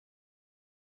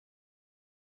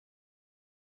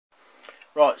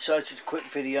Right, so just a quick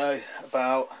video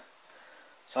about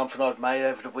something I've made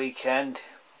over the weekend.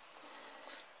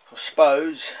 I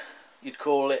suppose you'd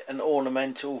call it an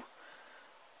ornamental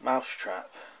mousetrap.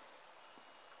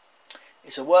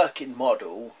 It's a working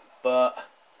model, but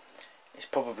it's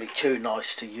probably too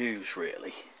nice to use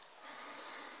really.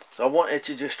 So I wanted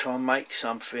to just try and make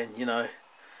something, you know,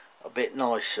 a bit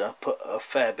nicer, put a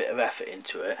fair bit of effort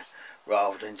into it,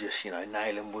 rather than just, you know,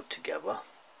 nailing wood together.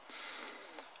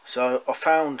 So I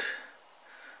found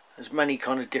as many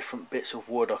kind of different bits of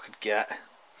wood I could get,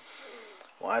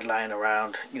 what I had laying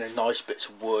around, you know, nice bits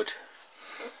of wood.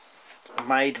 I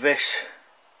made this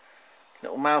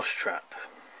little mousetrap.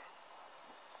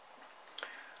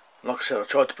 Like I said, I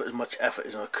tried to put as much effort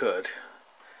as I could.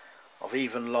 I've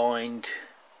even lined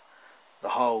the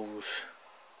holes.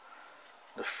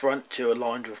 The front two are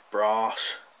lined with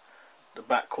brass. The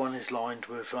back one is lined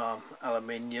with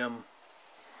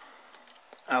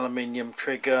aluminium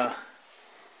trigger,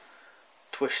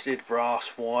 twisted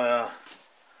brass wire,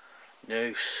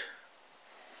 noose,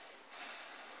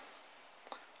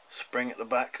 spring at the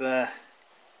back there.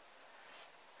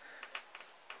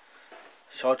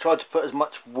 So I tried to put as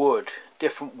much wood,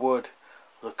 different wood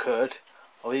as I could.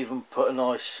 I've even put a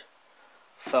nice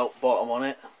felt bottom on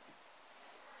it.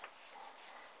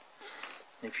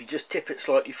 If you just tip it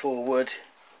slightly forward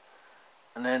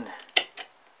and then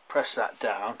press that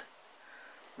down,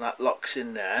 that locks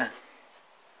in there.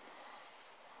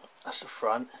 That's the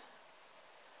front,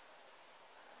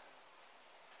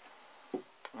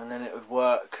 and then it would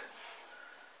work.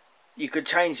 You could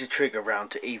change the trigger around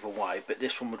to either way, but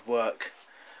this one would work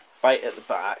bait at the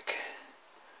back,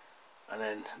 and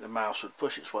then the mouse would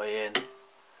push its way in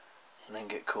and then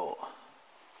get caught.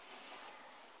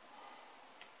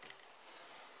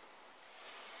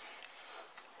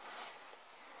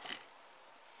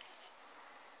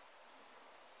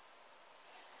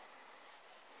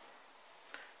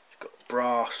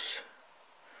 Brass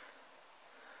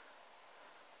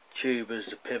tube as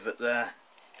the pivot there.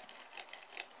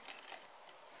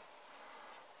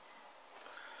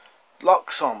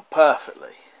 Locks on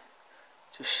perfectly.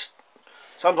 Just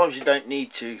sometimes you don't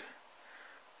need to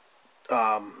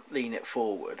lean it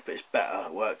forward, but it's better,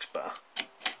 it works better.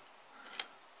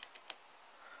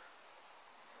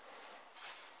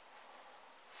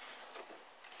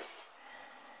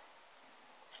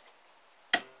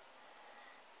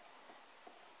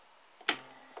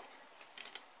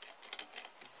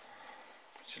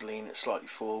 Just lean it slightly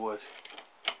forward.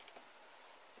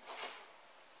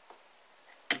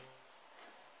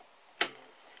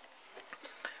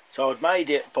 So I'd made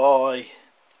it by,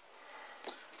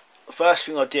 the first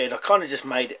thing I did, I kind of just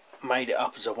made it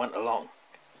up as I went along.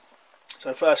 So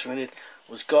the first thing I did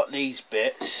was got these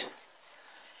bits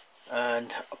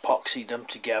and epoxied them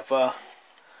together,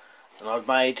 and I'd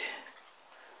made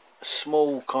a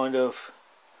small kind of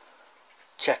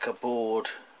checkerboard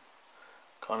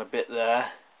kind of bit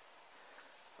there,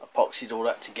 epoxied all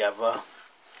that together,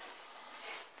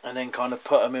 and then kind of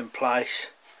put them in place.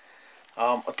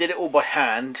 I did it all by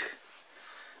hand.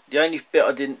 The only bit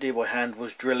I didn't do by hand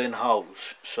was drilling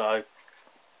holes. So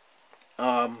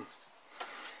all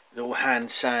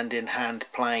hand sanding, hand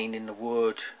planing in the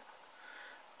wood,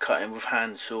 cutting with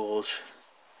hand saws,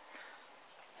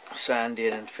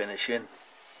 sanding and finishing.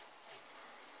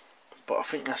 But I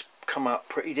think that's come out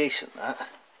pretty decent, that.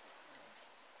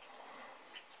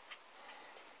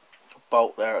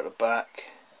 Bolt there at the back.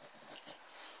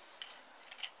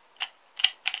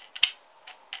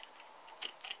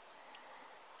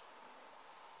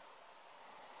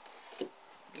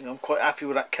 You know, I'm quite happy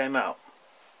with that came out.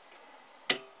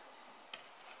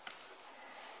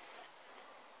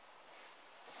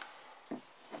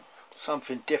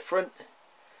 Something different.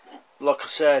 Like I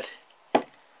said,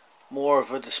 more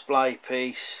of a display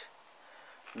piece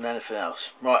than anything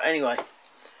else. Right, anyway,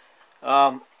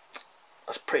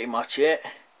 that's pretty much it.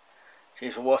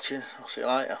 Cheers for watching. I'll see you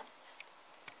later.